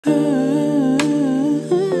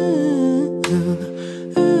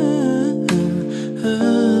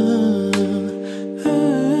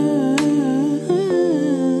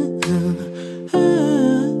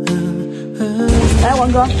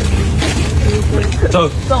走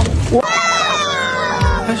走。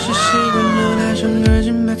还是习惯了太深而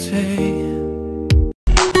进百退。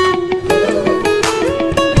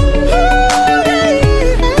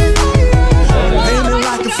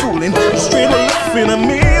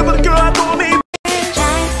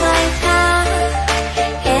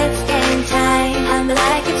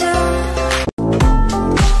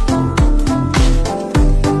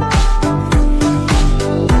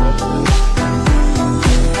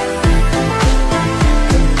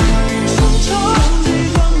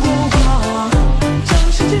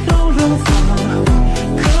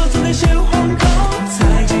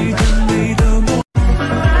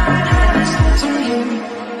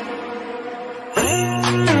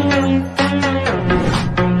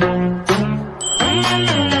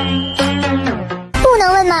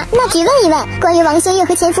那只问一问，关于王星越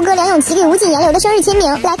和前夫哥梁永祺给吴谨言留的生日签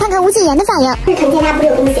名，来看看吴谨言的反应。日常见他不是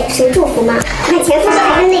有给你写生日祝福吗？那前夫哥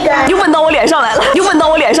还是那个，又问到我脸上来了，又问到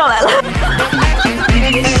我脸上来了，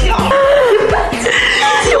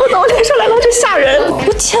又问到我脸上来了，这吓人！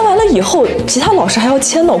我签完了以后，其他老师还要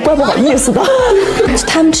签呢，我怪不好意思的。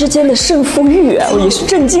他们之间的胜负欲，我也是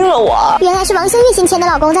震惊了我。原来是王星越先签的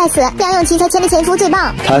老公在此，梁永祺才签的前夫最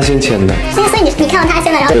棒。他先签的，所以你看到他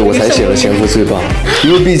签了，然后对我才写了前夫最棒，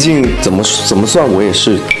因为毕竟怎么算我也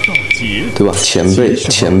是，对吧？前辈。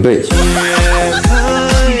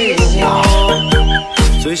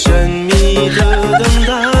最神秘的等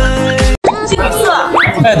待。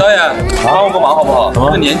哎，导演，帮我个忙好不好？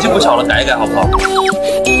这年纪不小了，改一改好不好？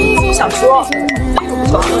不想说。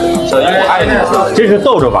这因为我爱你，这是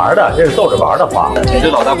逗着玩的，这是逗着玩的话。这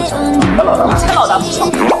老大不小，他老大不小，他老大不小。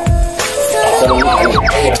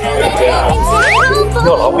不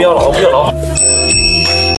要劳，不要劳，不要劳。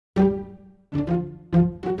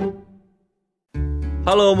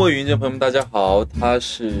Hello， 墨雨云间朋友们，大家好，他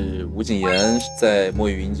是吴谨言，在墨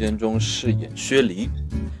雨云间中饰演薛离，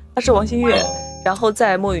他是王星越，然后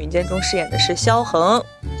在墨雨云间中饰演的是萧恒。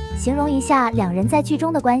形容一下两人在剧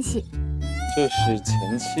中的关系。就是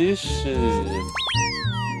前期是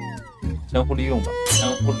相互利用吧，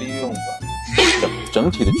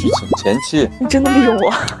整体的剧情前期你真的利用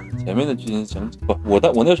我？前面的剧情整体不，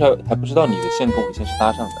我那时候还不知道你的线跟我的线是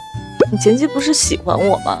搭上的。你前期不是喜欢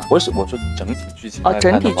我吗？我说整体剧情哦，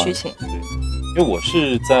整体剧情。对，因为我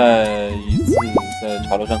是在一次在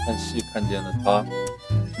茶楼上看戏，看见了她，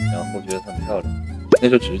然后觉得她很漂亮。那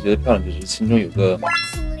时候只是觉得漂亮，只是心中有个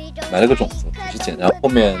埋了个种子，只是简单。后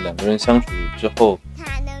面两个人相处之后，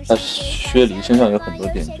他薛离身上有很多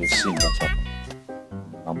点就吸引到小朋友，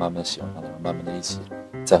然后慢慢喜欢上了，慢慢的一起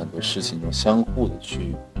在很多事情中相互的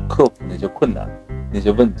去克服那些困难、那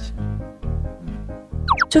些问题。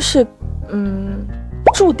就是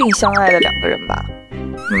注定相爱的两个人吧。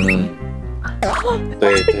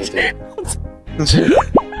对，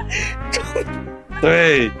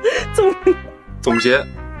对，总结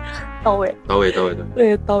到位。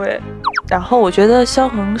对，到位。然后我觉得萧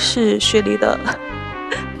恒是薛离的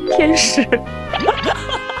天使，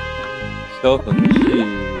萧恒是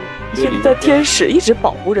薛离的天使，一直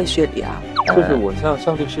保护着薛离啊。就是我像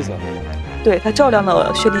上帝视角，对，他照亮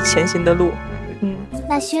了薛离前行的路。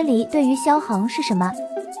那薛离对于萧恒是什么？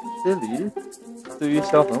薛离对于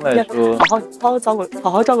萧恒来说，好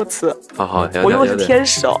好造个词。好，我用的是天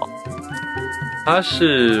使哦。他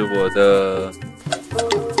是我的，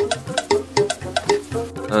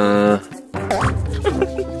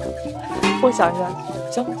我想一下，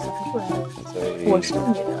想不出来。我是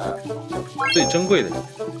你的最珍贵的人。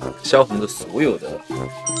萧恒的所有的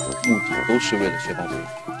目的都是为了学他这个。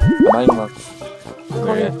干嘛用吗？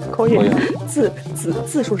口音，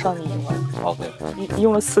字数上你赢了。好的，你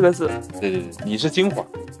用了4个字。对，你是精华。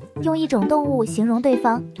用一种动物形容对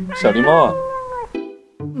方。小狸猫啊。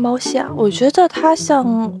猫下，我觉得它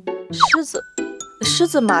像狮子。狮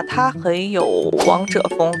子嘛，它很有王者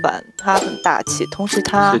风范，它很大气，同时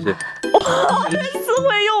它，谢谢。哇，这词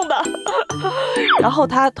汇用的。然后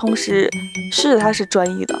它同时，狮子它是专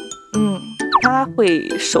一的，它会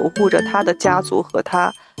守护着他的家族和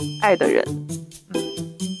他爱的人，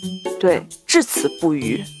对，至死不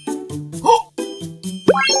渝。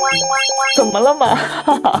怎么了嘛？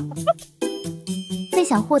最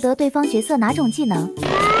想获得对方角色哪种技能？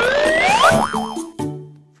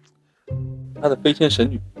他的飞天神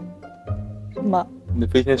女。什么？你的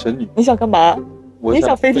飞天神女？你想干嘛？你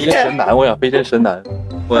想飞天神男？我想飞天神男。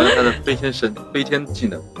我要他的飞天技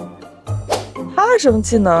能。他什么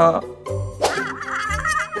技能？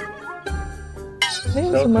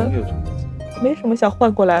没什么想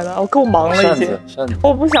换过来的，我够忙了已经。扇子，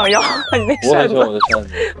我不想要你那扇子。我很喜欢我的扇子。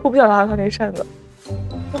我不想拿他那扇子，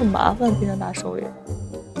就很麻烦，平常拿手里。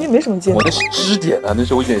你也没什么见。我那是支点啊，那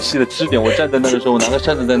是我演戏的支点。我站在那的时候，我拿个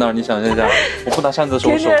扇子在那儿，你想象一下，我不拿扇子的时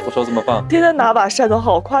候，我手怎么放？天天拿把扇子，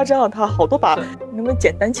好夸张啊！他好多把，你能不能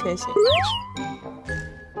简单前行？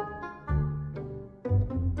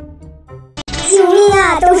救命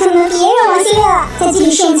啊！都说你们别惹王星越了，在剧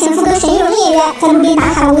里饰演前夫哥神勇的演员，在路边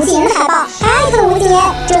打卡了吴谨言的海报，艾特了吴谨言，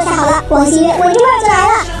这才好了，王星越围着味儿就来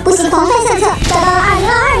了，不惜狂翻相册，找到了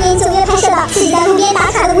2022年9月拍摄的自己在路边打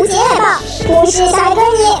卡的吴谨言海报，不是小孩哥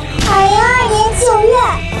你，2022年9月，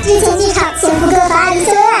之前剧场前夫哥和阿姨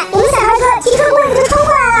秀恩爱，我们小孩哥提车棍子就冲过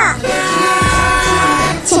来了。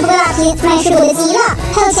前夫哥大屏卖水果的急了，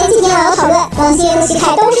还有前几天网友讨论王星越和徐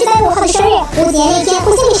凯都是在5号的生日，吴谨言那天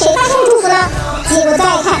会先给谁发生日祝福呢？结果再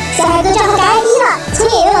看，小孩哥账号改 ID 了，从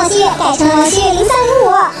演员王星越改成了王星越0305，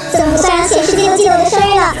怎么不算让全世界都记得我的生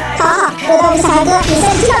日呢？好，得到我们小孩哥也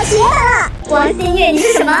算是知道铁板了。王星越，你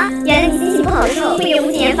是什么？原来你心情不好的时候会给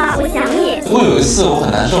吴谨言发我想你。我有一次我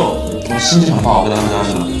很难受，我心情很不好，回到家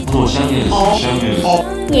去了，我说我想你，想你。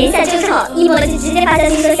言下就吵，emo的就直接发消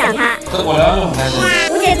息说想他。我聊就很开心。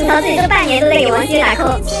吴姐吐槽自己这半年都在给王星越打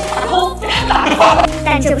call，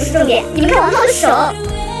但这不是重点，你们看王浩的手。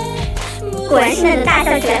果然是那种大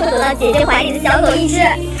笑起来会躲到姐姐怀里的小狗一只，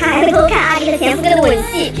他还会偷看阿弟和前夫哥的吻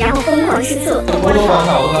戏，然后疯狂吃醋。我都放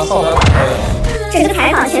下，我都拿扫把打开了。整个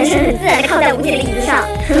采访全程很自然地靠在吴姐的椅子上，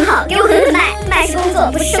很好，给我狠狠卖，卖是工作，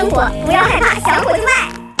不是生活，不要害怕，想火就卖。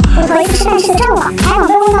我头一次吃饭吃的这么晚，采访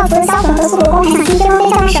被问到昨日销魂和速度公还想听对方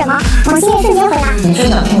在干什么，王星越瞬间回答：你最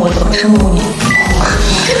想听我怎么称呼你？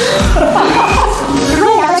然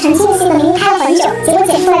后也聊到陈庆的戏明明拍了很久，结果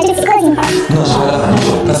剪出来这几个镜头。那是拍了很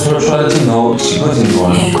久，但出来的镜头几个镜头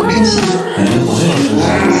了？我真是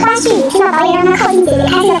花絮里听到导演让他靠近姐姐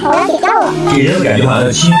开心的头要点掉了，给人的感觉好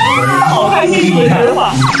像亲子好开心，你的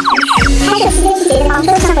话。拍摄期间去姐姐房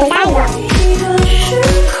车上回答应了，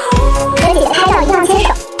和姐姐拍照一定要牵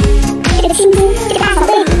手。这个青筋，这个大小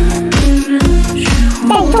对比，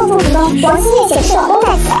在宇宙祝福中，王星越写的是老公在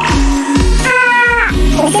此。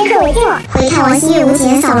我先入为定了。回看王星越吴谨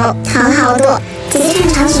言扫楼，好多。姐姐穿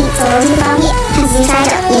着长裙走楼梯不方便，看姐姐摔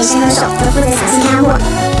着，眼神和手都负责小心看护。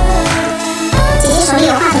姐姐手里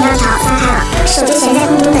有话筒要调，撒开了，手就悬在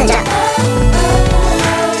空中等着。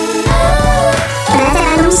本来在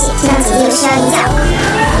搬东西，听到姐姐有事要离脚，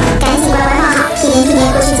赶紧乖乖放好，屁颠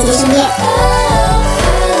过去姐姐身边。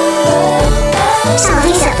上楼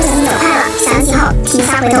黑时不小心走快了，想起后停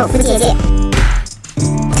下回头扶姐姐。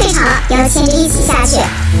退场了，要牵着一起下去。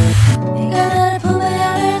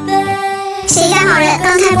谁家好人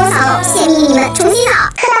刚开播扫楼，谢命你们重新扫。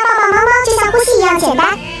磕到抱抱猫猫就像呼吸一样简单。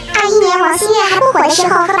21年王星越还不火的时候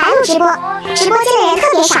和白鹿直播，直播间的人特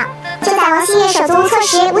别少。就在王星越手足无措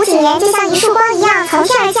时，吴谨言就像一束光一样从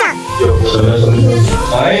天而降。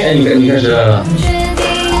哎，你开始来了。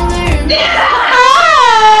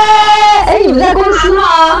哎，你们在公司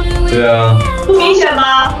吗？对啊。不明显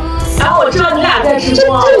吗？然后我知道你俩在直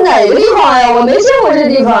播。这哪个地方呀？我没见过这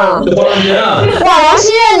地方。这化妆间啊！哇，王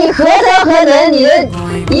星越，你何德何能？你的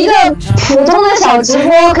一个普通的小直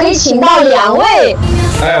播可以请到2位。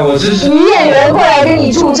哎，我这是女演员过来给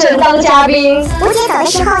你助阵当嘉宾。吴姐走的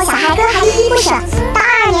时候，小孩哥还依依不舍。到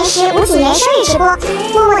22年时，吴谨言生日直播，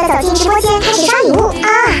默默地走进直播间开始刷礼物啊！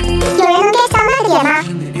有人能 get 到那个点吗？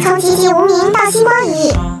从籍籍无名到星光熠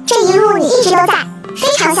熠，这一路你一直都在。非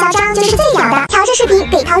常嚣张就是最屌的，调这视频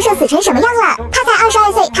给抛射死成什么样了？他才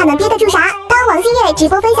22岁，他能憋得住啥？当王星越直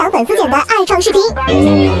播分享粉丝剪的爱创视频。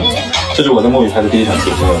这是我在墨雨拍的第一场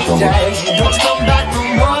节目，说吗？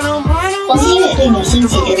王星越对女星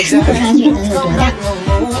姐姐的生活差距能有多大？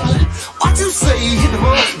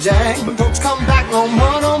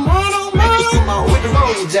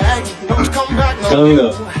刚刚那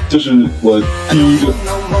个就是我第一个，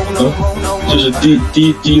就是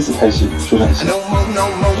第一次拍戏出场戏，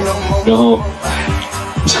然后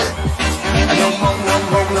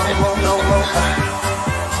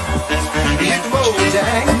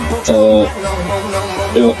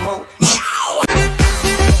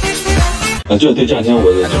就对，这2天我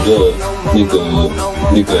的整个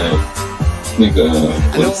那个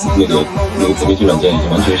自媒体软件已经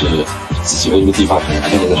完全是自己为自己发声，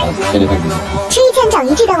天天在上，天天看自己。吃一堑长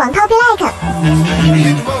一智的网购 be like。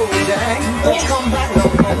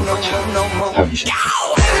太危险了。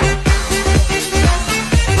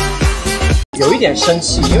有一点生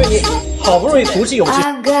气，因为你好不容易鼓起勇气。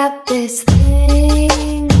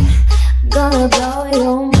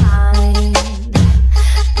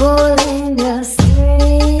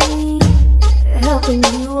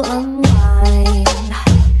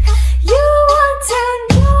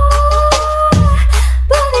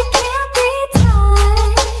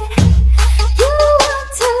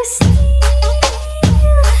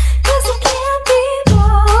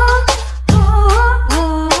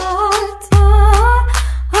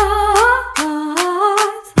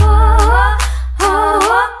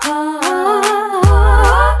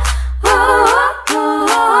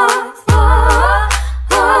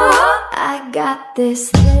this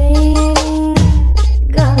thing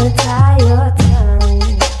gonna tie your tongue.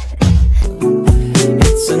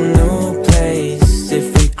 It's a new place if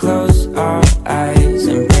we close our eyes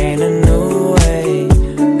and paint a new way.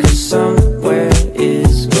 'Cause somewhere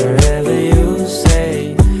is wherever you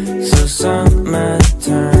say. So summer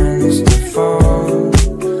turns to fall.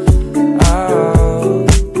 Oh,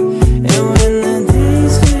 and when the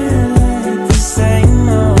days feel like the same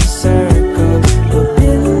old circle, we'll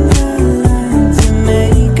build a line to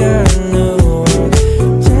make a new world.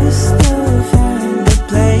 Just to find a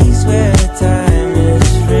place where time is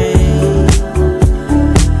free.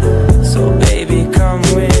 So baby, come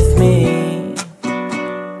with me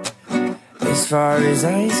as far as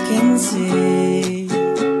eyes can see.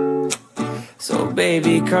 So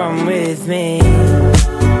baby, come with me.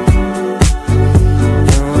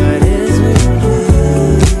 And what is with me?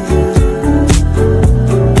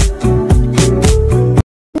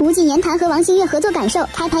 吴谨言谈和王星越合作感受，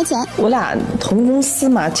开拍前我俩同公司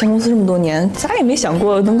嘛，前公司这么多年，咋也没想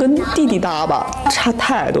过能跟弟弟搭吧，差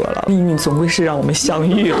太多了。命运总归是让我们相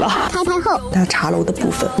遇了。开拍后，他茶楼的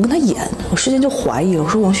部分，我跟他演，我瞬间就怀疑了，我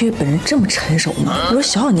说王星越本人这么成熟吗？我说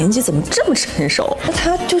小年纪怎么这么成熟？那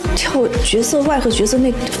他就跳角色外和角色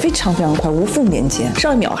内非常非常快，无缝连接。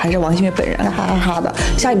上一秒还是王星越本人，哈哈哈的，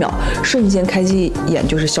下一秒瞬间开机演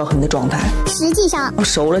就是萧恒的状态。实际上，我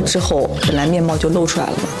熟了之后，本来面貌就露出来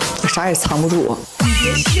了嘛，啥也藏不住。你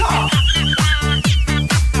别笑。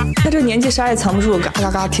他这年纪啥也藏不住，嘎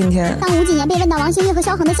嘎嘎，天天。当吴谨言被问到王星越和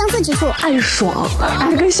萧恒的相似之处，暗爽，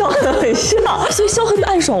还跟萧恒很像，所以萧恒的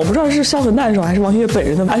暗爽，我不知道是萧恒的暗爽还是王星越本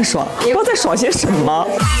人的暗爽，也不知道在爽些什么。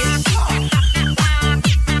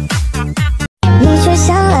你却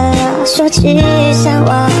笑了，说只想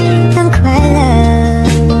我很快乐。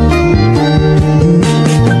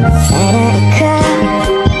在那一刻，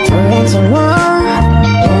突然寂寞，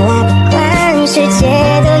原来不管世界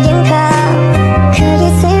多严苛，可以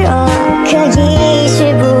脆弱，可以是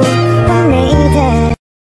不完美的。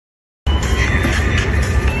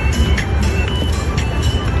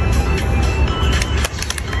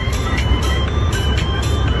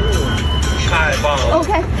太棒了 OK，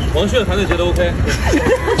 王迅的团队觉得 OK。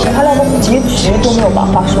他两个结局都没有把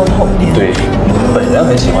话说透。对，本人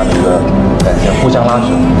很喜欢这个感情，互相拉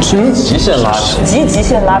扯，极限拉扯，极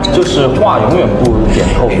限拉扯，就是话永远不点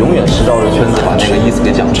透，永远是绕着圈子把那个意思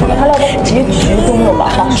给讲出来。他两个结局都没有把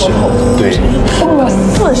话说透。对，动了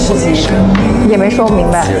40集也没说明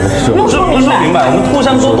白，不是说明白，我们互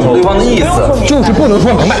相都懂对方的意思，就是不能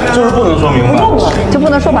说明白，就是不能说明白，就不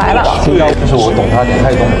能说白了。对，就是我懂他点，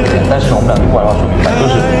他也懂我的点，但是我们俩不把话说明白，就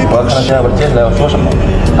是我要看他接下来要说什么，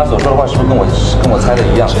他所说的话是不是跟我猜的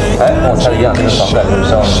一样？哎，跟我猜的一样，这个爽感就是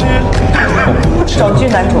像爽剧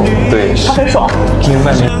男主，对，他很爽。明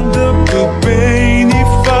白。被你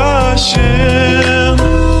发现。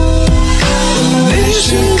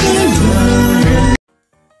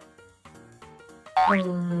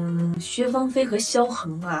薛芳菲和萧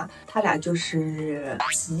恒啊，他俩就是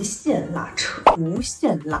极限拉扯、无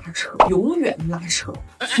限拉扯、永远拉扯、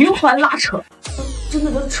循环拉扯，真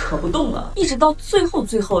的都扯不动了。一直到最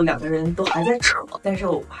后两个人都还在扯，但是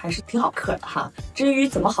我还是挺好磕的哈。至于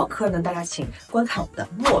怎么好磕呢？大家请观看我的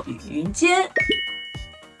墨雨云间。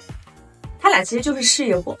他俩其实就是事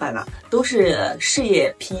业伙伴啦，都是事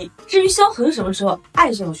业批。至于萧恒什么时候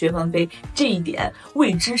爱上薛芳菲，这一点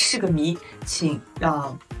未知是个谜，请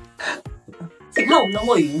看我们的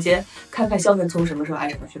墨雨云间，看看萧恒从什么时候爱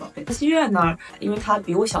上了薛芳菲。西月呢，因为他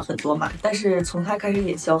比我小很多嘛，但是从他开始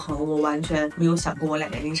演萧恒，我完全没有想过我俩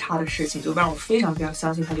年龄差的事情，就让我非常非常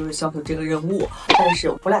相信他就是萧恒这个人物。但是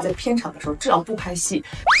我俩在片场的时候，只要不拍戏，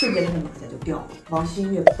瞬间他的马甲就掉了，王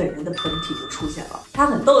星越本人的本体就出现了。他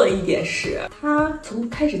很逗的一点是，他从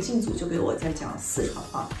开始进组就给我在讲四川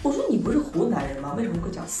话。我说你不是湖南人吗？为什么会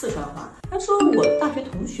讲四川话？他说我大学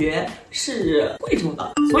同学是贵州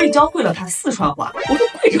的，所以教会了他四川话。我说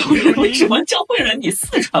贵州人为什么教会了你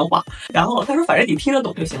四川话？然后他说反正你听得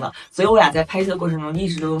懂就行了。所以我俩在拍摄的过程中一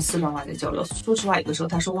直都用四川话在交流。说实话，有的时候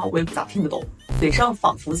他说话我也不咋听得懂，嘴上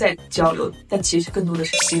仿佛在交流，但其实更多的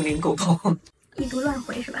是心灵沟通。已读乱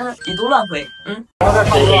回是吧？已读乱回。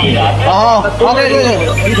好，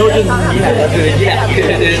对，一头就是你俩的，对，你俩，对。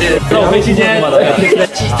在我飞期间，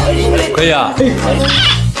可以啊。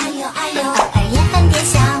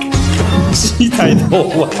鸡抬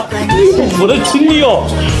头啊，我的亲你哦！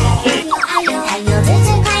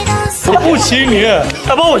我不亲你，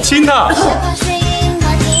他帮我亲他。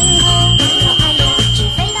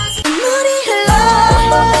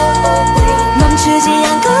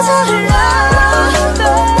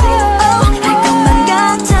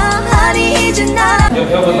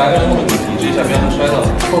要不来个人体质一下，别让他摔到。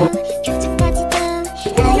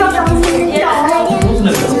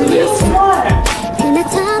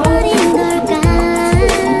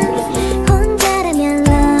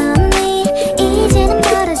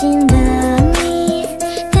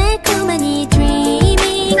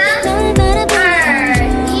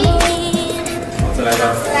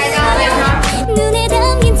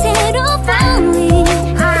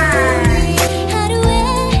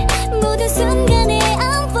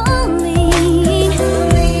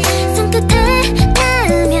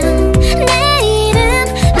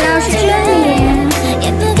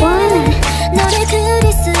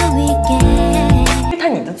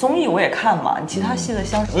综艺我也看嘛，你其他戏的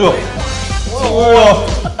相处。哎呦，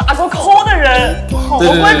打过 call 的人，好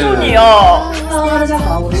多关注你哦。Hello， 大家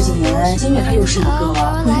好，我是景言。星月他又是一个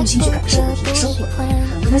会用心去感受问题的生活人，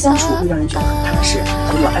跟他相处会让人觉得很踏实，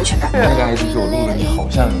很有安全感。那个 ID 是我录的，你好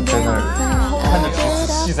像你在那儿看着几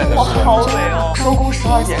次戏在那儿。我好累哦，收工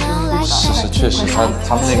12点是录的。是，确实他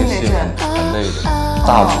们那个戏很累的，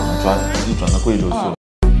大转的直接转到贵州去了。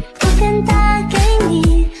敢打给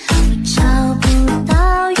你，找不到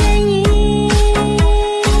原因。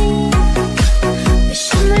为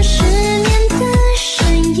什么失眠的声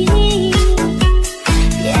音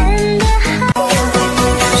变得好？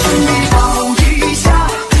请你抱一下，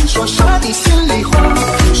说说你心里话，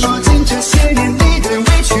说尽这些年你的委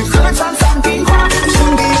屈和沧桑变化。请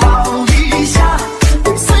你抱一下，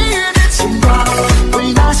对岁月的牵挂，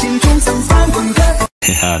为那心中曾翻滚的。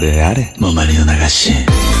あれあれ、もまりの流し。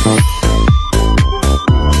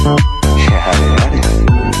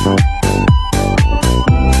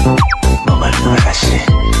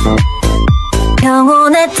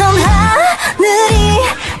평온했던 하늘이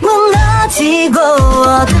무너지고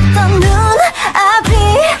어둡던 눈앞이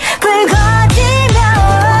붉어지며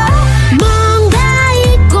뭔가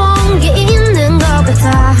이 공기 있는 것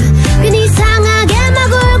같아 괜히 이상하게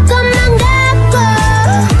막 울 것만 같고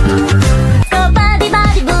Go body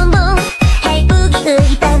body boom boom Hey boogie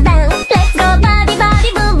oogie bang bang Let's go body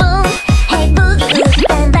body boom boom Hey boogie oogie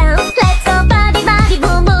bang bang Let's go body body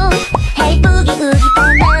boom boom Hey boogie oogie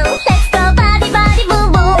bang bang Let's go body body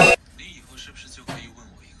boom boom 你以后是不是就可以问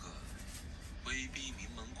我一个威逼名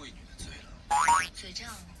门贵女的罪了？嘴仗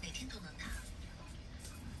每天都能打，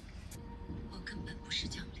我根本不是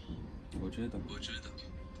讲理。我知道，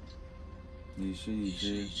你是一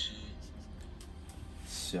只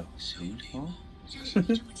小狸猫。认识你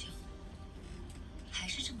这么久，还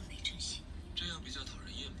是这么没正形。这样比较讨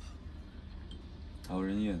人厌吧？讨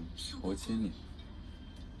人厌，活千年。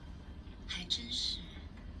还真是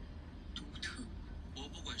独特。我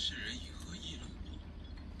不管世人以何议论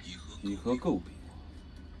我，以何诟病我，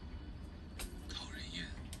讨人厌，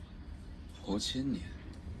活千年。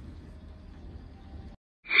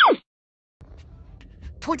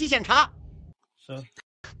突击检查，是。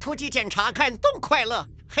突击检查看动快乐，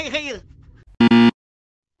嘿嘿。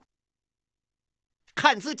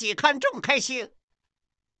看自己看这么开心。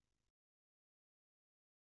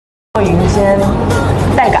墨雨云间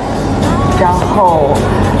带感，然后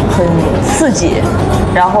很刺激，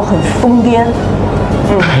然后很疯癫，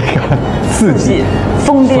刺激、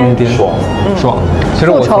疯癫、爽。其实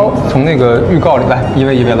我从那个预告里来，一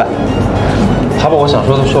位来。他把我想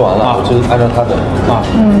说的说完了，我就按照他的啊。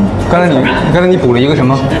刚才你补了一个什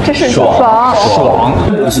么？这是爽。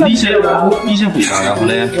你先回答，然后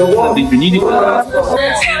呢，根据你的回答。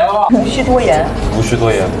无需多言。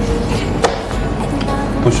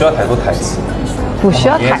不需要太多台词。不需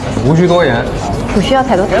要台词。无需多言。不需要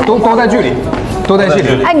太多台词。都在剧里，都在戏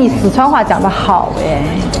里。哎，你四川话讲得好哎。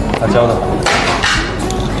他教的好。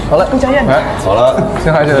好了，好了，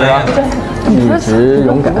先开始了吧。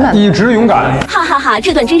一直勇敢。哈哈哈，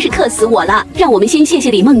这段真是克死我了！让我们先谢谢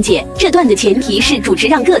李梦姐。这段的前提是主持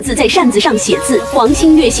让各自在扇子上写字，王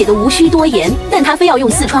星越写的无需多言，但他非要用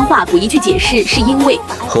四川话补一句解释，是因为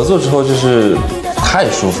合作之后就是太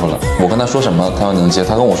舒服了。我跟他说什么，他又能接；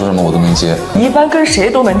他跟我说什么，我都能接。你一般跟谁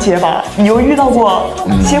都能接吧？你有遇到过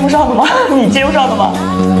接不上的吗？你接不上的吗？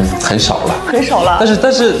很少了。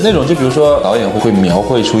但是那种就比如说导演会描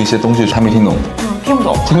绘出一些东西，他没听懂。听不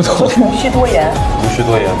懂。无需多言。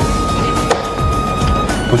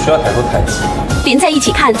不需要太多台词。连在一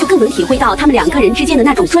起看就更能体会到他们两个人之间的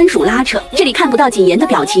那种专属拉扯。这里看不到谨言的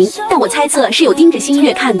表情，但我猜测是有盯着星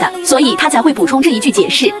月看的，所以他才会补充这一句解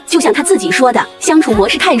释。就像他自己说的，相处模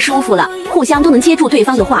式太舒服了，互相都能接住对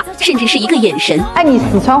方的话，甚至是一个眼神。哎，你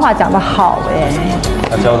四川话讲得好哎。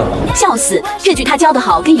他教的好。笑死！这句他教的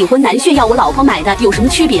好跟已婚男炫耀我老婆买的有什么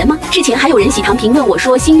区别吗？之前还有人喜糖评论我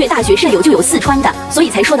说星月大学舍友就有四川的，所以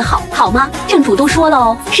才说的好吗？正主都说了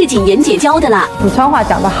哦，是谨言姐教的啦。四川话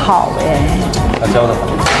讲得好哎。他教的好。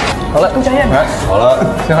好了，好了，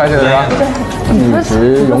先开始了吧。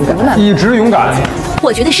一直勇敢。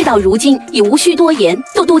我觉得事到如今，也无需多言，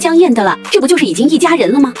都都江堰的了，这不就是已经一家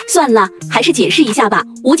人了吗？算了，还是解释一下吧。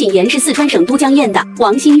吴谨言是四川省都江堰的，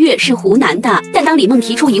王星越是湖南的。但当李梦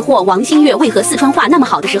提出疑惑王星越为何四川话那么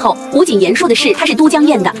好的时候，吴谨言说的是他是都江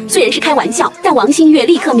堰的，虽然是开玩笑，但王星越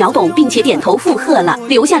立刻秒懂，并且点头附和了，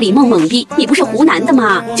留下李梦懵逼：你不是湖南的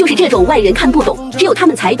吗？就是这种外人看不懂，只有他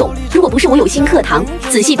们才懂。如果不是我有新课堂，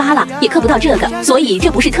仔细扒拉也刻不到这个。所以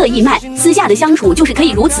这不是特意卖，私下的相处就是可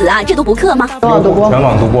以如此啊，这都不刻吗？全网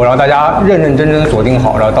独播，然后大家认认真真锁定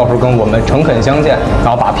好，然后到时候跟我们诚恳相见，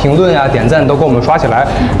然后把评论呀、点赞都给我们刷起来。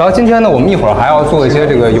然后今天呢，我们一会儿还要做一些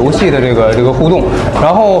这个游戏的这个互动。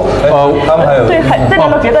然后他们还有对，还再聊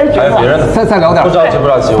聊别的角色，还有别人再聊点，不着急，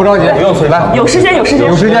不着急，不用催，来，有时间。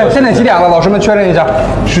现在几点了？老师们确认一下，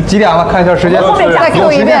是几点了？看一下时间。再给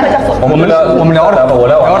我一遍。我们聊着，我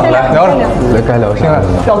聊着，聊着，该聊。现在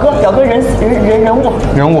表哥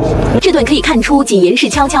人物。这段可以看出，谨言是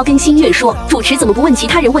悄悄跟新月说，主持怎么不问其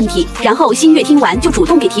他人问题，然后新月听完就主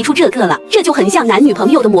动给提出这个了，这就很像男女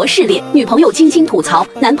朋友的模式脸，女朋友轻轻吐槽，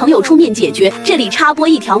男朋友出面解决。这里插播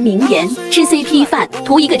一条名言：吃 CP 饭，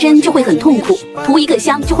图一个真就会很痛苦，图一个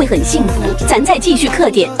香就会很幸福。咱再继续刻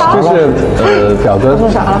点。就是表哥说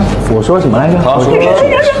啥？我说什么来着？好，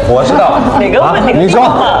我知道哪个问题？你说，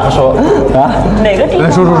我说啊？哪个地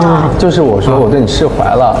方？说，就是我说我对你释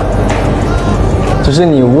怀了，就是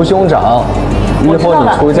你无兄长，日后你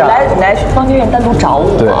出嫁，你来方剧院单独找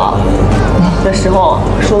我的时候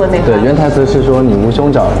说的那个。对，原台词是说你无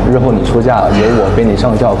兄长，日后你出嫁由我背你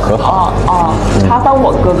上轿可好？他当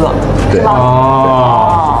我哥哥，是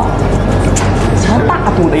吧？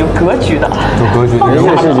大度的，有格局的，人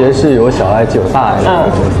这世界是有小爱就有大爱的角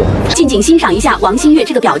色。静静欣赏一下王星越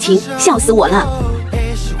这个表情，笑死我了。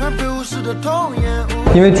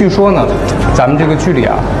因为据说呢，咱们这个剧里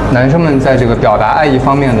啊，男生们在这个表达爱意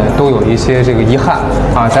方面呢，都有一些这个遗憾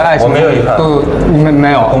啊，在爱情我没有遗憾，都有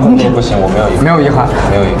没有，不行，我没有遗憾，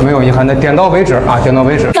没有遗憾，那点到为止啊，点到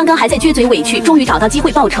为止。刚刚还在撅嘴委屈，终于找到机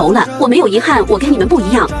会报仇了。我没有遗憾，我跟你们不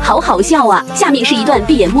一样，好好笑啊！下面是一段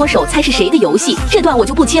闭眼摸手猜是谁的游戏，这段我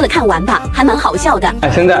就不切了，看完吧，还蛮好笑的。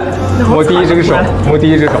现在摸第一只手，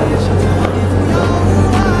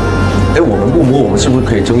哎，我们不摸，我们是不是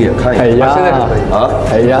可以睁眼看一下？哎呀，现在是可以啊！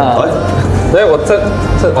哎呀，哎，我在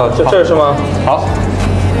这是吗？好，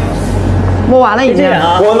摸完了已经。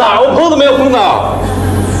我哪我碰都没有碰到。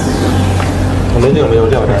我没这个，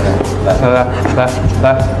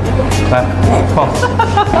来，放。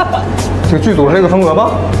这个剧组是这个风格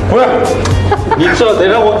吗？不是，你这得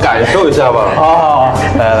让我感受一下吧。啊，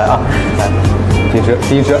来啊，来，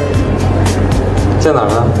第一只，在哪儿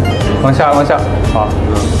呢？往下，好。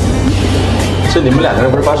这你们两个人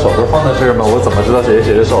不是把手都放在这儿吗？我怎么知道谁是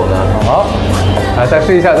谁的手呢？好，来再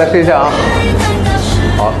试一下啊！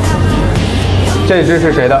好，这只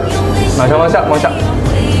是谁的？马上往下。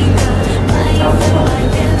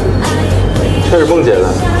这是梦姐的。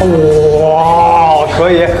哇，可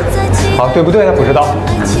以。好，对不对呢？不知道。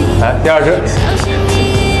来，第二只。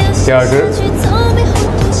第二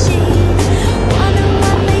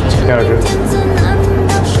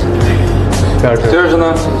只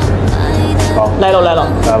呢？好，来了，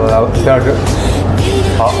第二只，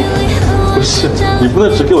好，不是，你不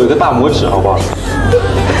能只给我一个大拇指，好不好？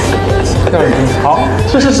第二只，好，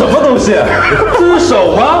这是什么东西？这是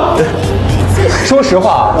手吗？说实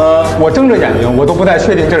话，我睁着眼睛，我都不太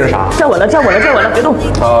确定这是啥。站稳了，别动。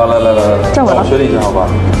好，来，站稳了，确定一下，好吧？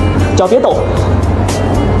脚别抖。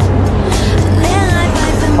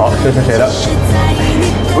好，这是谁的？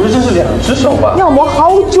不是，这是两只手吧？要摸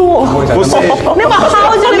好久，不是，那么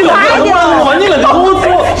好久，你快点！你冷着我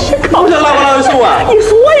说，不想拉不拉手啊？你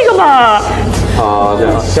说一个吧。好，这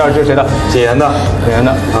样，第二只谁的？谨言的，好，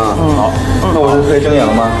那我是可以睁眼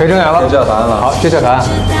了吗？可以睁眼了，知道答案了。好，揭晓答案，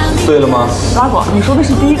对了吗？拉广，你说的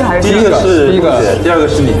是第一个还是第一个是第二个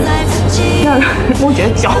是你，第二个梦姐的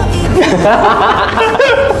脚。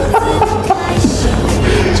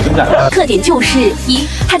特点就是一，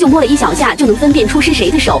他就摸了一小下就能分辨出是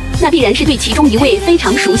谁的手，那必然是对其中一位非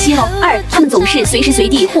常熟悉喽。二，他们总是随时随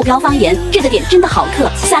地互飙方言，这个点真的好嗑。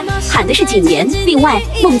三，喊的是谨言。另外，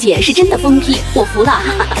梦姐是真的疯批，我服了。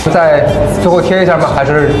再最后贴一下吗？还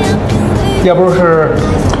是要不是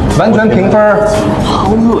完全评分？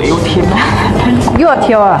好恶哟，天哪！又要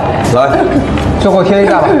贴啊！来，最后贴一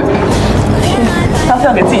下吧。他非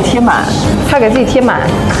要给自己贴满，他给自己贴满。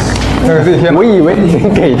我以为你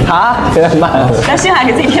给他贴满了。那星海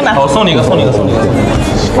给自己贴满。好，送你一个。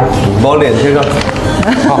把我脸贴上。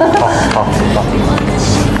好。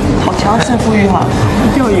好强胜负欲哈，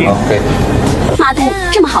又赢。妈都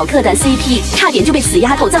这么好嗑的 CP， 差点就被死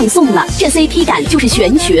丫头葬送了，这 CP 感就是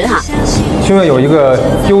玄学啊！因为有一个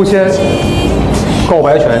优先告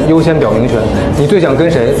白权、优先表明权，你最想跟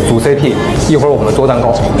谁组 CP？ 一会儿我们做蛋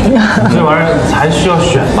糕。这玩意儿还需要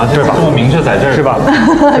选吗？这不明确在这儿是吧？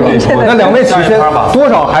那两位其实多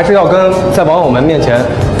少还是要跟在网友们面前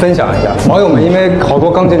分享一下。网友们因为好多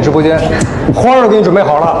刚进直播间，花儿都给你准备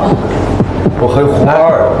好了。我还花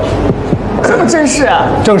儿。这么正式？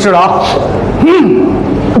正式了啊！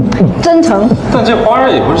真诚。但这花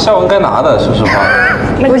也不是夏文该拿的，说实话。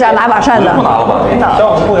为啥拿把扇子？不拿了吧？夏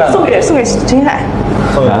文不该拿。送给陈海。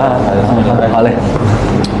送给好嘞。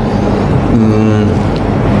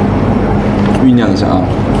酝酿一下啊。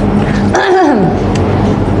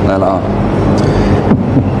来了啊！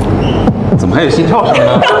怎么还有心跳声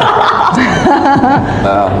呢？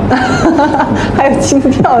来啊！还有心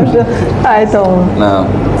跳声，太懂了。来啊！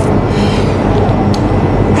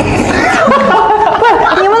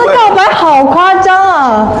你们的告白好夸张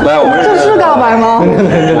啊！来，我们这是告白吗？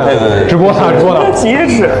对，直播呢，直播呢。极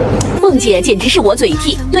致。梦姐简直是我嘴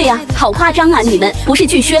替。对呀，好夸张啊！你们不是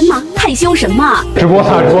巨宣吗？害羞什么？直播呢，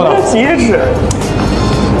直播呢。极致。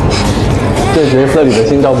这角色里的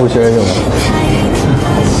心照不宣是吗？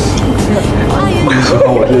你喜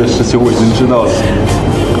欢我这件事情我已经知道了，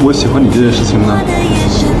我喜欢你这件事情呢？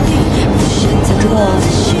知道啊。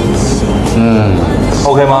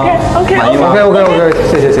OK 吗 ？OK， 满意吗 ？OK，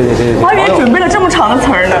 谢谢。我还以为准备了这么长的词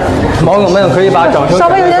儿呢。网友们可以把掌声稍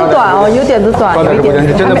微有点短哦，有点子短，有一点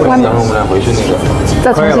是真的不行。然后我们俩回去那个，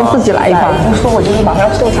再重新自己来一番。不说我就是马上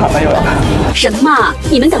要秀场了又要。什么？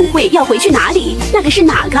你们等会要回去哪里？那个是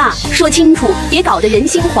哪个？说清楚，别搞得人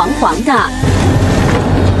心惶惶的。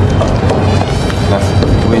来，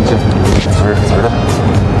我给你借，词儿的。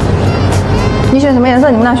你选什么颜色？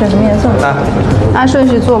你们俩选什么颜色？来，按顺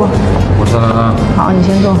序做吧。我做了。好，你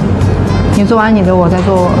先做。你做完你的，我再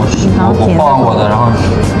做。然后我放我的，然后。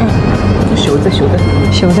修着。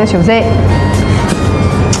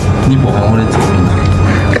你不看我的作品。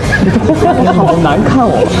你好难看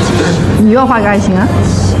哦。你又要画个爱心啊？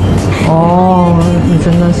哦，你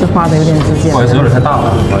真的是画的有点直接。不好意思，有点太大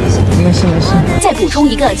了，不好意思。没事。再补充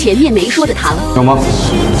一个前面没说的糖。有吗？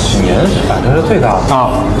去年反正是最大的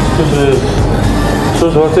啊，就是说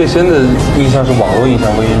实话，最先的印象是网络印象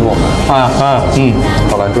微弱嘛。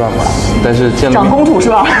好蓝钻嘛。但是见了长公主是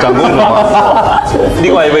吧？长公主嘛。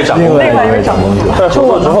另外一位长公主。但是合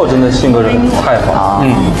作之后真的性格太好，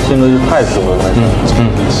性格就太熟了那种。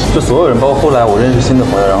就所有人，包括后来我认识新的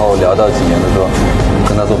朋友，然后聊到几年的时候，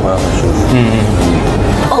跟他做朋友很舒服。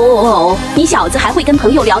哦，你小子还会跟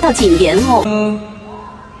朋友聊到谨言哦。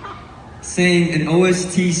Sing an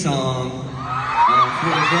OST song for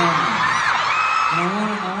the drama. I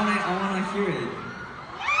wanna hear it.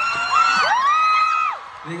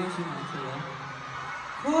 没关系，拿走了。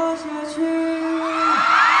活下去，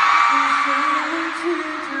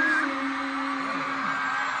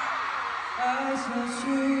爱下去，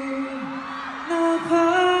哪怕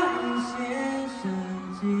一些生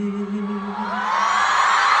机。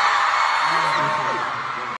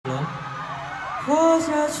活下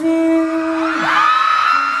去。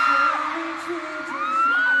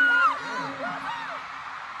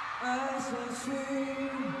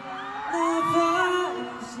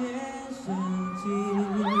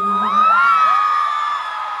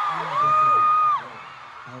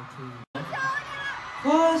活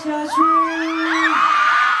下去，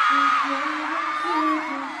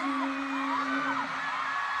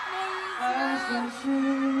爱下去，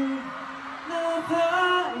哪怕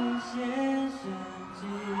一些生机。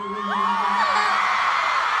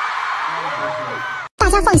大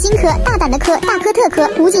家放心磕，大胆的磕，大磕特磕。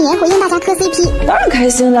吴谨言回应大家磕 CP， 当然开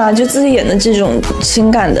心啦！就自己演的这种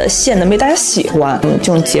情感的线能被大家喜欢，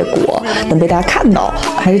这种结果能被大家看到，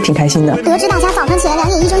还是挺开心的。得知大家早上起来两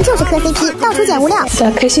眼一睁就是磕 CP， 到处捡物料，大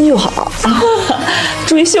家开心就好，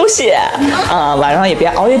注意休息啊，晚上也别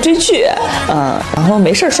熬夜追剧，然后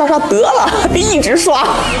没事刷刷得了，别一直刷，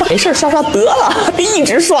没事刷刷得了，别一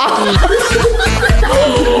直刷。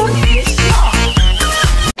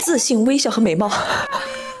自信、微笑和美貌。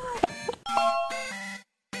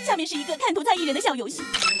下面是一个看图猜艺人的小游戏。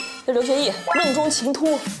这刘学义梦中情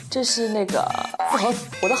突，这是那个恒，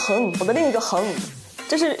我的恒，我的另一个恒，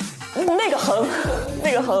这是那个恒，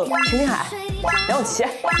那个恒。陈星海、梁咏琪、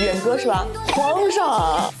远哥是吧？皇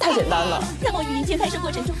上，太简单了。在墨雨云间拍摄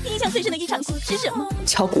过程中，印象最深的一场戏是什么？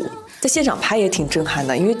敲鼓，在现场拍也挺震撼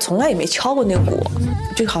的，因为从来也没敲过那鼓，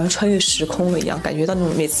就好像穿越时空了一样，感觉到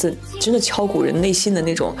每次真的敲鼓人内心的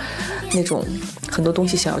那种很多东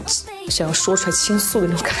西想要说出来倾诉的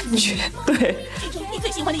那种感觉。对。你最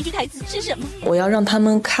喜欢的一句台词是什么？我要让他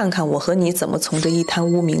们看看我和你怎么从这一滩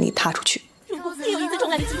污名里踏出去。如果再有一次重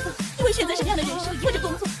来的机会，你会选择什么样的人生或者工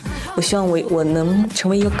作？我希望我能成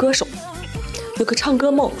为一个歌手，有个唱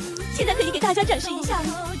歌梦。现在可以给大家展示一下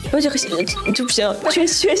吗？这不行，缺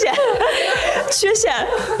陷，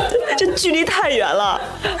这距离太远了，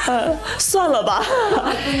算了吧。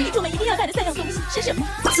你出门一定要带的3样东西是什么？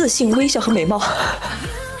自信、微笑和美貌。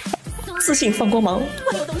自信放光芒。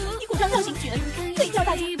万有东西，你古装造型绝了，可以教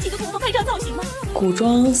大家几个古风拍照造型。古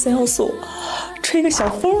装3要素，吹个小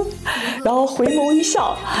风，然后回眸一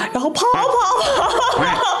笑，然后跑，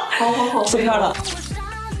出片了。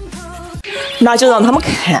那就让他们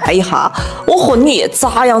看一下我和你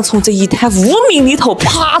咋样从这一滩污名里头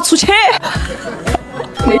爬出去。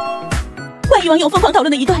关于网友疯狂讨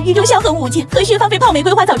论的一段雨中萧和舞剑和薛芳菲泡玫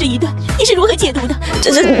瑰花草这一段，你是如何解读的？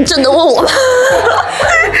这真的问我吗？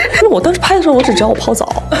因为我当时拍的时候，我只知道我泡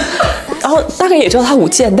澡，然后大概也知道他舞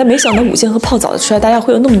剑，但没想到舞剑和泡澡出来，大家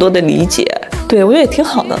会有那么多的理解。对，我觉得也挺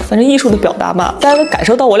好的，反正艺术的表达嘛，大家能感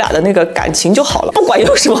受到我俩的那个感情就好了，不管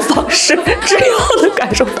用什么方式，只要能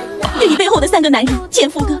感受到。对你背后的3个男人，前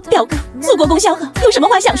夫哥、表哥、祖国公萧何，有什么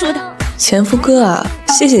话想说的？前夫哥啊，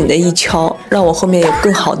谢谢你的一敲，让我后面有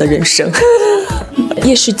更好的人生。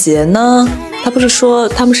叶世杰呢？他不是说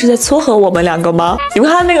他们是在撮合我们2个吗？你们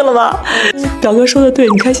看那个了吗？表哥说的对，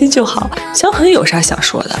你开心就好。萧何有啥想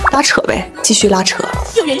说的？拉扯呗，继续拉扯。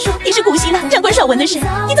有人说你是古希腊掌管爽文的神，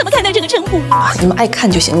你怎么看待这个称呼？你们爱看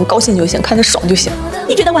就行，高兴就行，看着爽就行。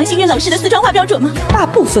你觉得王星越老师的四川话标准吗？大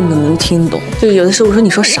部分能听懂，就有的时候我说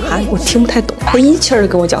你说啥，我听不太懂。他一气儿的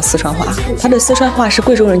跟我讲四川话，他的四川话是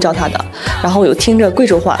贵州人教他的，然后我有听着贵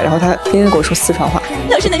州话，然后他天天跟我说四川话。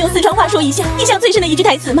老师能用四川话说一下印象最深的一句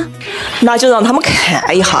台词吗？那就让他们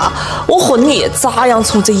看一下我和你咋样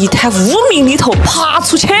从这一滩污名里头爬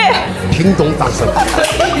出去。听众掌声。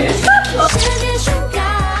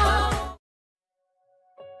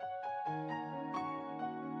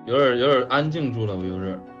有点安静住了，我有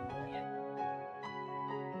点。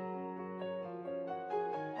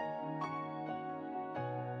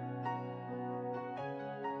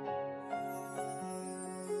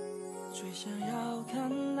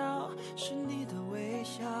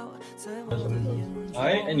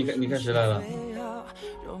哎，你看谁来了？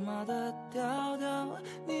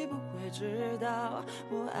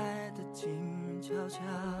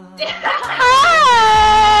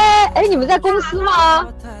哎，你们在公司吗？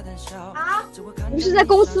啊？你们是在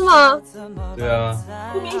公司吗？对啊。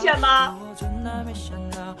不明显吗？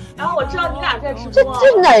然后我知道你俩在直播。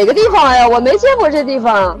这哪个地方呀？我没见过这地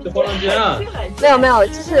方。这化妆间啊？没有，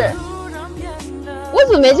就是我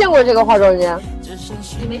怎么没见过这个化妆间？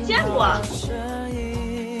你没见过啊？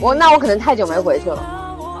那我可能太久没回去了。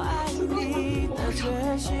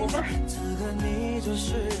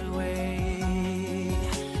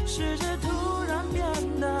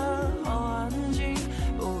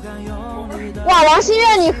哇，王心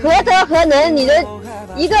月，你何德何能？你的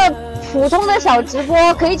一个普通的小直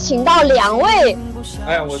播可以请到2位，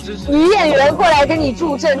哎呀，我这是女演员过来跟你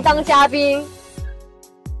助阵当嘉宾，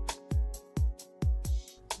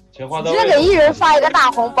钱花到位，直接给一人发一个大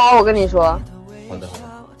红包，我跟你说。好的。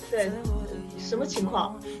对，什么情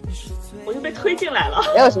况？我就被推进来了。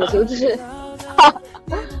没有什么情况，就是，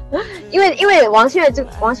因为王心月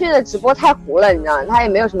的直播太糊了，你知道吗？他也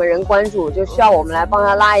没有什么人关注，就需要我们来帮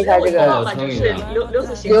他拉一下这个就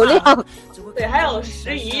是流量。对，还有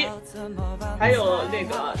时宜，还有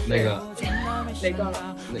那个，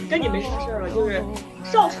跟你没啥事儿了，就是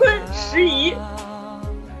少春时宜。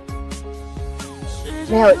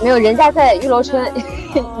没有，人家在玉楼春，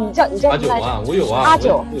你叫阿九啊，我有啊，阿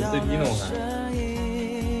九有 CP 呢，我看。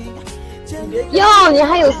哟，你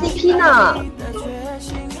还有 CP 呢？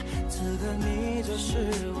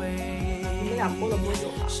你们俩播了多久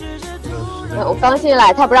了？我刚进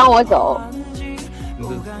来，他不让我走，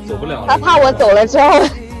走不了了。他怕我走了之后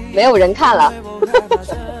没有人看了。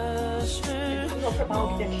把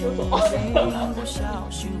我给收走。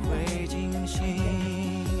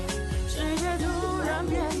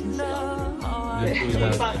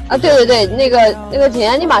啊，对，那个景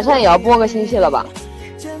言，你马上也要播个新戏了吧？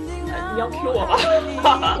你要 Q 我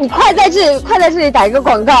吧？你快在这里打一个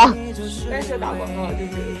广告。但是打广告就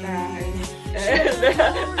是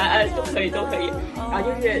大家还都可以，然后就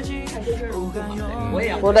是看周深如何嘛，我也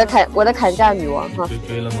要。我的砍价女王哈。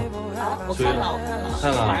追了吗？啊，我看了，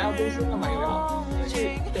马上要更新了嘛，然后就是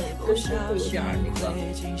等更新会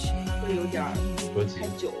有点会有点太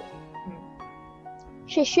久了。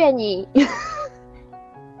谢谢你。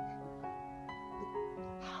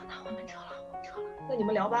好，那我们撤了，那你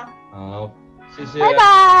们聊吧。好，谢谢。拜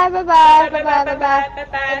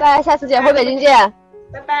拜，下次见，回北京见。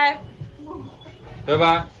拜拜。拜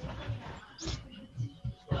拜。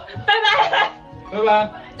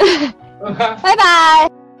拜拜。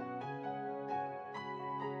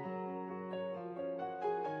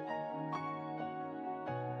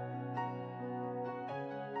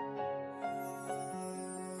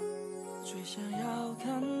最想要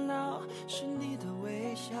看到是你的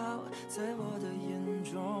微笑，在我的眼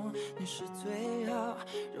中你是最好，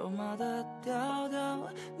肉麻的调调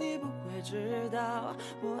你不会知道，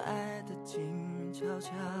我爱的静悄悄。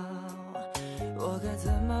我该怎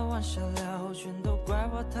么往下聊，全都怪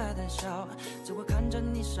我太胆小，只会看着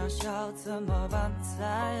你傻笑，怎么办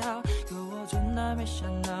才好？可我真的没想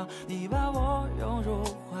到，你把我拥入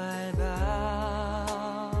怀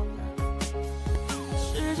抱。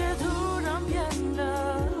世界突然变得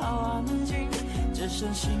好安静，只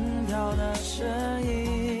剩心跳的声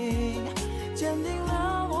音，坚定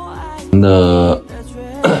了我爱你的。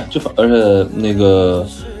而且那个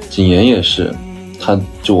谨言也是，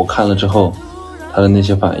我看了之后，他的那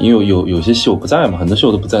些反应，因为有些戏我不在嘛，很多戏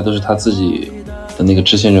我都不在，都是他自己的那个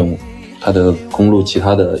支线任务，他的公路其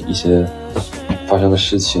他的一些发生的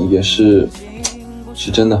事情也是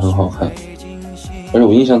真的很好看。而且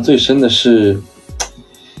我印象最深的是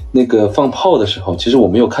那个放炮的时候，其实我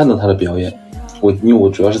没有看到他的表演，因为我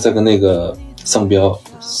主要是在跟那个丧彪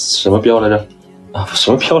什么彪来着啊，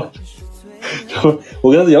什么彪来着，然后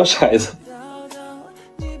我跟他摇骰子。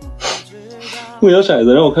我摇骰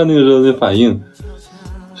子，然后我看那个时候的反应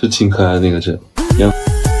是挺可爱的那个字。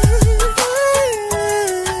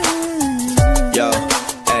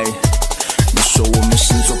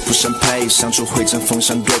相处会针锋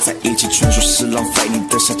相对，在一起纯属是浪费，你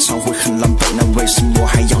的下场会很狼狈，那为什么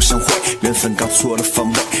还要相会？缘分搞错了防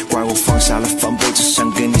备，怪我放下了防备，只想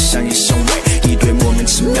跟你相依相偎，一堆莫名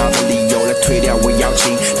其妙的理由来推掉我要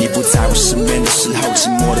紧，你不在我身边的时候，寂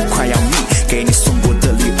寞的快要腻，给你送过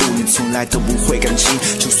的礼物你从来都不会感激，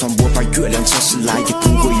就算我把月亮摘下来也不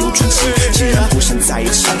会有转机，既然不想在一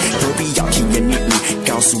起，何必要甜言蜜语，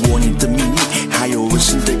告诉我你的秘密，还有人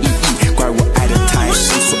生的意义，怪我爱得太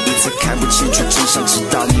深，所以才看不清楚真相，直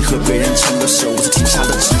到你和别人牵了手，我才停下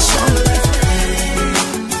了逞强。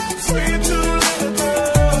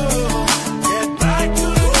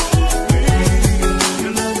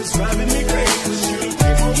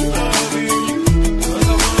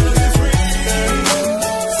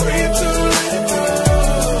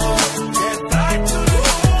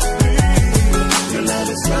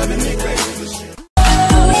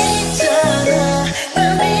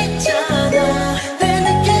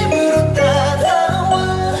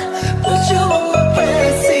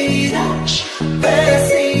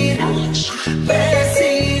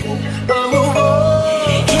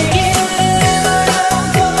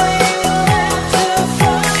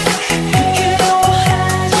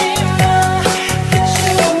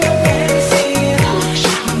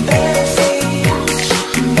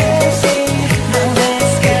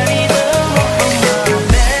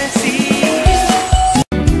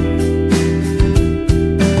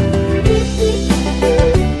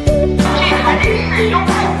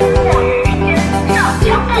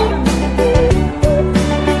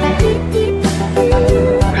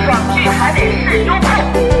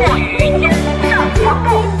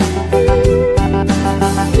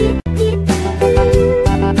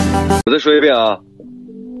我再说一遍啊！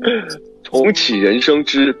重启人生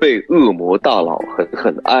之被恶魔大佬狠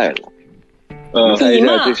狠爱了。猜一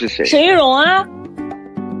下这是谁？沈玉荣啊！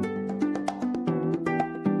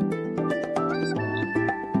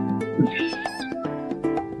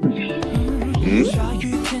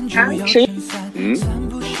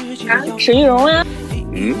沈玉荣啊！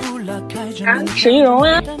沈玉荣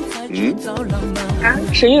啊！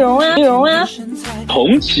沈玉荣啊！玉荣啊！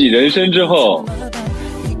重启人生之后。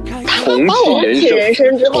重启人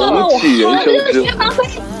生之后，重启人生之后，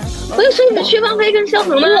我就说你们薛芳菲跟萧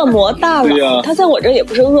恒恶魔大佬，他在我这也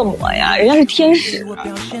不是恶魔呀，人家是天使。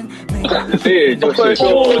对，就是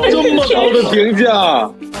这么高的评价。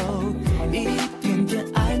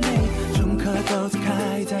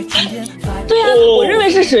对呀，我认为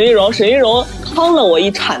是沈玉荣。沈玉荣康了我一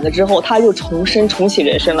铲子之后，他就重启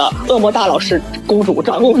人生了。恶魔大佬是公主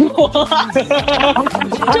长公主，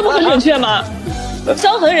这不很准确吗？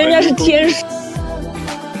萧恒人家是天使，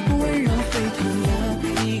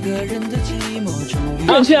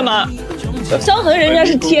准确吗？萧恒人家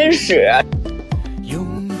是天使，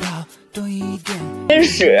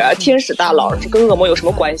天使大佬，这跟恶魔有什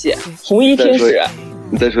么关系？红衣天使，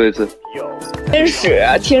你再说一次。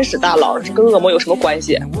天使大佬，这跟恶魔有什么关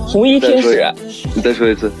系？红衣天使，你再说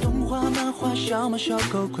一次。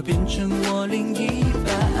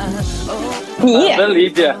你满分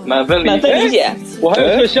理解，满分理解。我还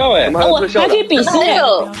有特效哎，我还可以比心哎，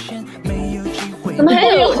怎么还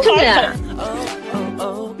有这个呀？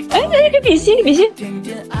哎，可以比心，比心。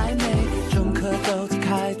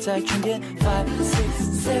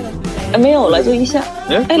没有了，就一下。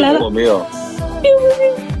哎，来了。我没有。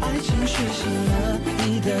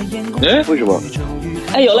哎，为什么？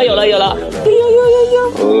哎，有了，有，哎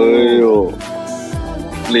呦，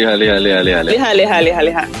厉害！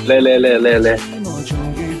来！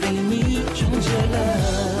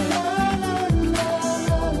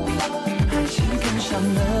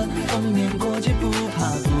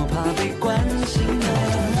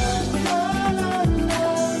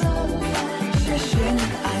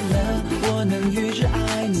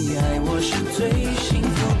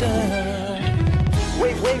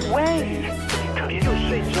喂，可怜又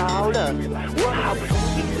睡着了，我好不容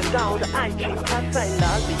易等到的爱情，它在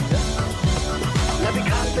哪里呢？来杯咖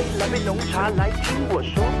啡，来杯浓茶，来听我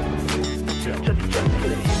说，这里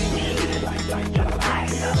一定是真爱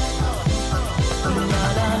了。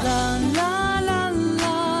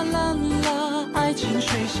爱情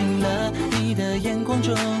睡醒了，你的眼光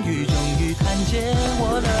终于看见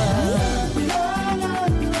我了。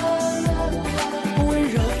温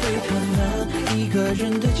柔沸腾了，一个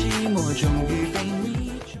人的寂寞终于被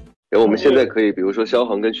你。然后我们现在可以，比如说肖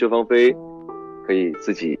航跟薛芳菲，可以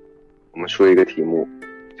自己，我们说一个题目，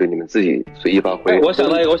就你们自己随意发挥。我想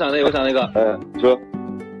到一个，说，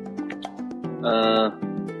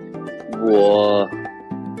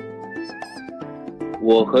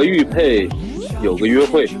我和玉佩有个约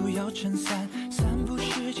会。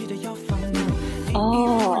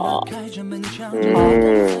哦，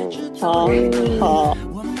好，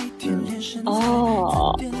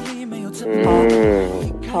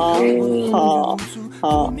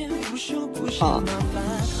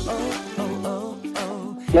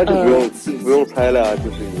那就不用猜了，就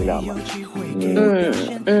是你们俩嘛。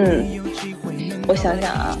我想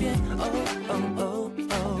想啊，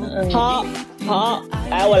好，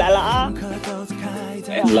来，我来了啊！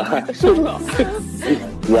哎呀，受不了，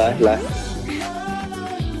来，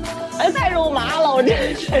哎，太肉麻了，我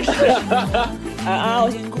真是我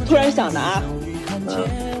突然想的啊，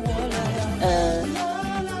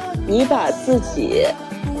你把自己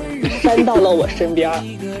搬到了我身边，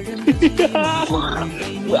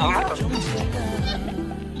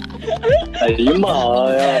哎呀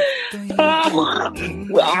妈呀！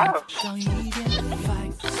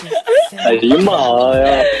哎呀妈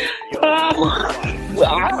呀！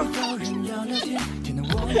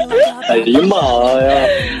哎呀妈呀！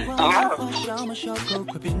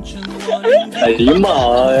哎呀妈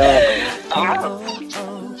呀！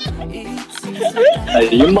哎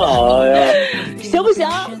呀妈呀！行不行？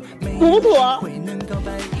土不土？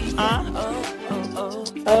啊？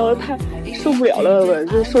哎呦，太受不了了，我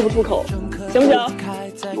这说不出口，行不行？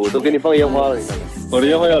我都给你放烟花了，你看，我的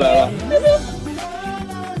烟花要来了。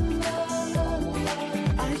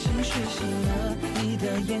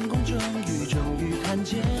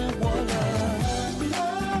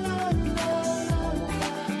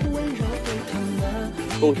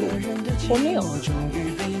够土，我没有，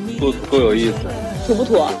够有意思，土不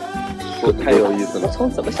土？太有意思了。我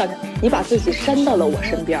从怎么想起来，你把自己扇到了我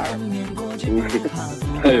身边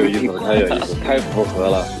太有意思了，太符合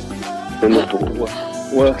了，真的土。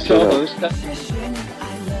我肖恒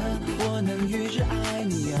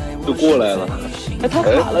就过来了。哎，他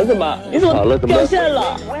卡了怎么？你怎么掉线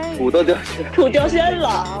了？土都掉线，土掉线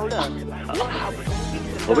了。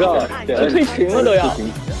我不要了，退群了都要。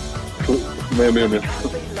没有，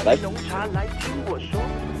来。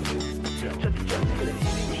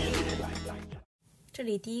这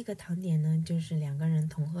里第一个糖点呢，就是两个人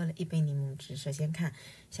同喝了一杯柠檬汁。首先看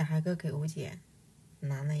小孩哥给吴姐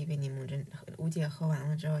拿了一杯柠檬汁，吴姐喝完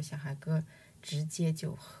了之后，小孩哥直接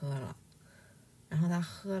就喝了，然后他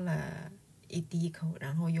喝了一滴口，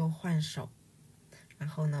然后又换手，然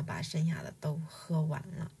后呢把剩下的都喝完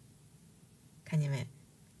了，看见没？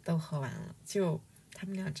都喝完了，就他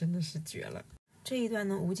们俩真的是绝了。这一段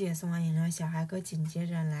呢，吴姐送完饮料，小孩哥紧接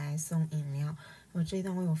着来送饮料。我这一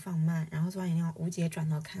段我有放慢，然后送完饮料，吴姐转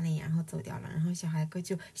头看了一眼，然后走掉了，然后小孩哥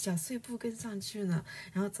就小碎步跟上去呢，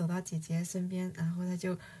然后走到姐姐身边，然后他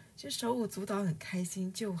就手舞足蹈，很开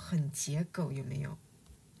心，就很解狗，有没有？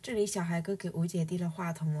这里小孩哥给吴姐递了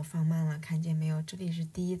话筒，我放慢了，看见没有？这里是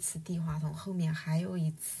第一次递话筒，后面还有一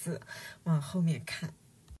次，往后面看。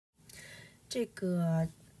这个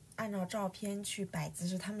按照照片去摆姿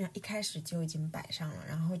势，他们俩一开始就已经摆上了，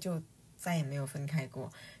然后就再也没有分开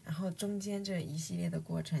过。然后中间这一系列的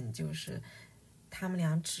过程就是他们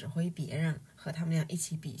俩指挥别人和他们俩一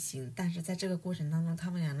起比心，但是在这个过程当中，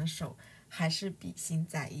他们俩的手还是比心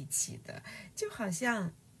在一起的，就好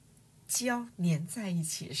像胶粘在一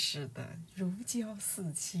起似的，如胶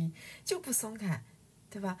似漆，就不松开，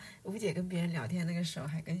对吧？吴姐跟别人聊天，那个手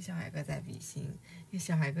还跟小海哥在比心，那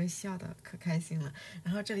小海哥笑得可开心了。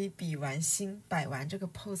然后这里比完心，摆完这个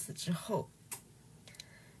pose 之后，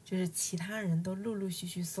就是其他人都陆陆续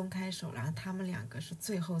续松开手，然后他们两个是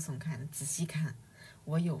最后松开的。仔细看，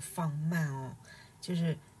我有放慢哦，就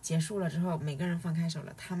是结束了之后每个人放开手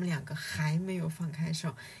了，他们两个还没有放开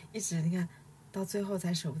手，一直你看到最后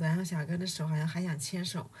才舍不得，然后小哥的手好像还想牵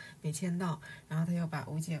手没牵到，然后他又把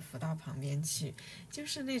吴姐扶到旁边去，就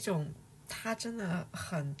是那种他真的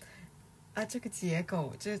很啊，这个结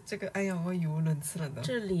构这个哎呀我语无伦次了都。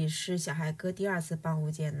这里是小孩哥第2次帮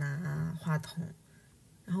吴姐拿话筒，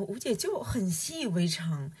然后吴姐就很习以为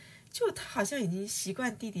常，就他好像已经习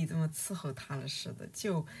惯弟弟这么伺候他了似的，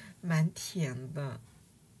就蛮甜的。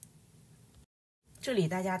这里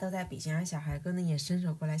大家都在比心，而小孩哥呢也伸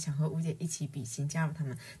手过来想和吴姐一起比心，加入他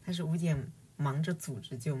们，但是吴姐忙着组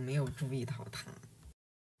织就没有注意到他。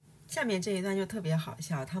下面这一段就特别好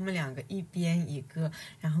笑，他们两个一边一个，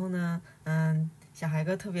然后呢小孩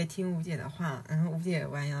哥特别听吴姐的话，然后吴姐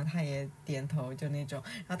弯腰他也点头，就那种，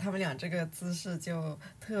然后他们俩这个姿势就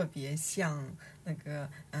特别像那个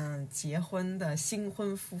结婚的新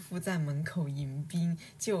婚夫妇在门口迎宾，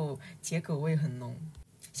就结狗味很浓。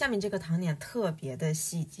下面这个糖点特别的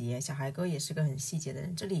细节，小孩哥也是个很细节的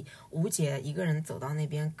人。这里吴姐一个人走到那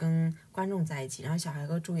边跟观众在一起，然后小孩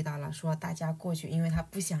哥注意到了，说大家过去，因为他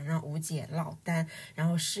不想让吴姐落单，然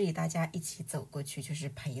后示意大家一起走过去，就是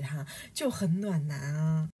陪她，就很暖男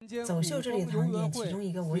啊。走秀这里的糖点，其中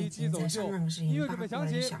一个我已经在上个视频发过了，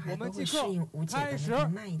就小孩哥会适应吴姐的那个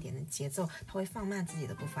慢一点的节奏，他会放慢自己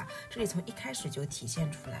的步伐，这里从一开始就体现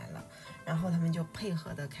出来了。然后他们就配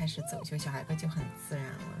合的开始走秀，小孩哥就很自然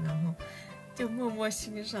了，然后就默默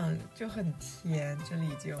欣赏，就很甜。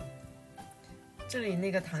这里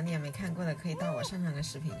那个糖点没看过的可以到我上个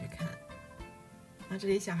视频去看。然后这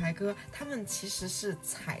里小孩哥他们其实是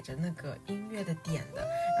踩着那个音乐的点的，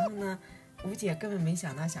然后呢吴姐根本没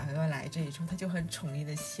想到小孩哥来这一出，他就很宠溺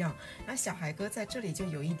的笑。然后小孩哥在这里就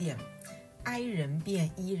有一点哀人变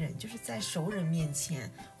伊人，就是在熟人面前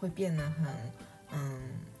会变得很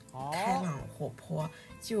开朗活泼，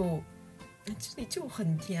就这里就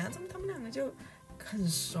很甜，怎么他们两个就很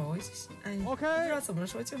熟，哎，不知道怎么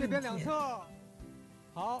说，就很甜。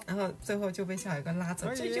好，然后最后就被小孩哥拉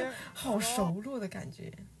走，这就好熟络的感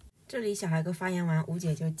觉。这里小孩哥发言完，吴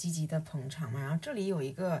姐就积极的捧场嘛。然后这里有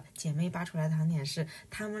一个姐妹扒出来的糖点是，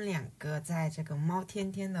他们两个在这个猫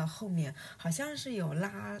天天的后面，好像是有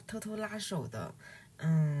偷偷拉手的，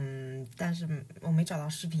但是我没找到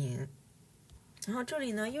视频。然后这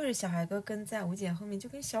里呢，又是小孩哥跟在吴姐后面，就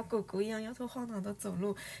跟小狗狗一样摇头晃脑的走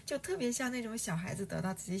路，就特别像那种小孩子得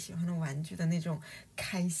到自己喜欢的玩具的那种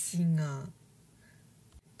开心啊。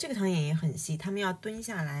这个糖点也很细，他们要蹲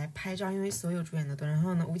下来拍照，因为所有主演都蹲，然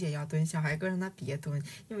后呢吴姐要蹲，小孩哥让他别蹲，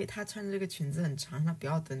因为他穿的这个裙子很长，让他不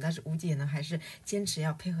要蹲，但是吴姐呢还是坚持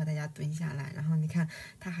要配合大家蹲下来。然后你看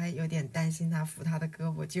他还有点担心他扶他的胳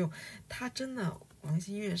膊，就他真的王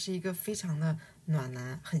星越是一个非常的暖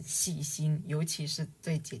男，很细心，尤其是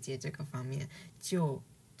对姐姐这个方面就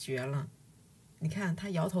绝了。你看他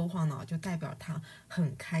摇头晃脑，就代表他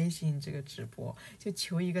很开心。这个直播就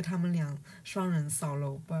求一个他们俩双人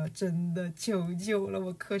solo吧，真的求救了！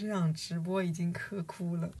我磕这场直播已经磕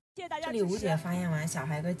哭了。这里吴姐发言完，小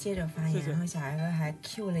孩哥接着发言，然后小孩哥还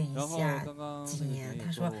Q 了一下谨言，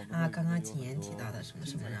他说啊，刚刚谨言提到的什么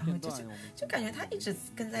什么，然后就感觉他一直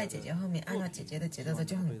跟在姐姐后面，按照姐姐的节奏走，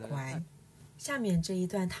就很乖。下面这一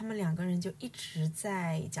段他们两个人就一直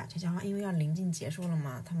在讲悄悄话，因为要临近结束了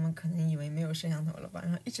嘛，他们可能以为没有摄像头了吧，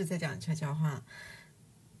然后一直在讲悄悄话。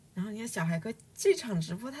然后你看小孩哥这场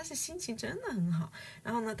直播他是心情真的很好，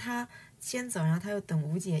然后呢他先走，然后他又等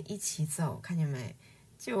吴姐一起走，看见没，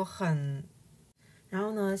就很。然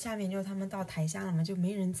后呢下面就他们到台下了嘛，就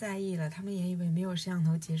没人在意了，他们也以为没有摄像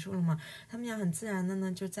头结束了嘛，他们俩很自然的呢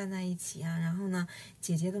就站在一起啊，然后呢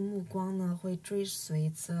姐姐的目光呢会追随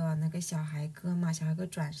着那个小孩哥嘛，小孩哥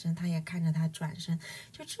转身他也看着他转身，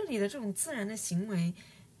就这里的这种自然的行为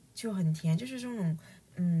就很甜，就是这种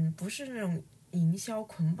不是那种营销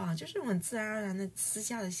捆绑，就是这种很自然而然的私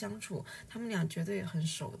下的相处，他们俩绝对很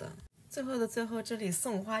熟的。最后的最后，这里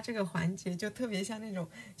送花这个环节就特别像那种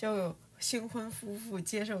就新婚夫妇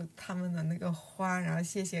接受他们的那个花，然后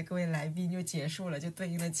谢谢各位来宾就结束了，就对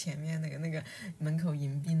应了前面那个门口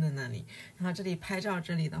迎宾的那里。然后这里拍照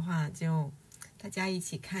这里的话，就大家一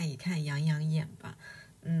起看一看，养养眼吧。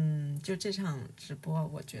就这场直播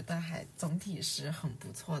我觉得还总体是很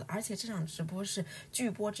不错的，而且这场直播是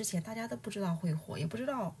剧播之前大家都不知道会火，也不知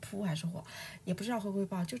道扑还是火，也不知道会不会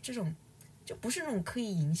爆，就这种就不是那种刻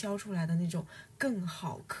意营销出来的那种，更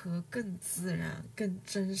好磕、更自然、更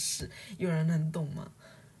真实，有人能懂吗？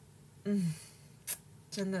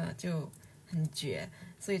真的就很绝。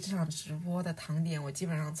所以这场直播的糖点我基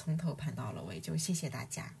本上从头盘到了尾，就谢谢大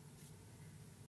家。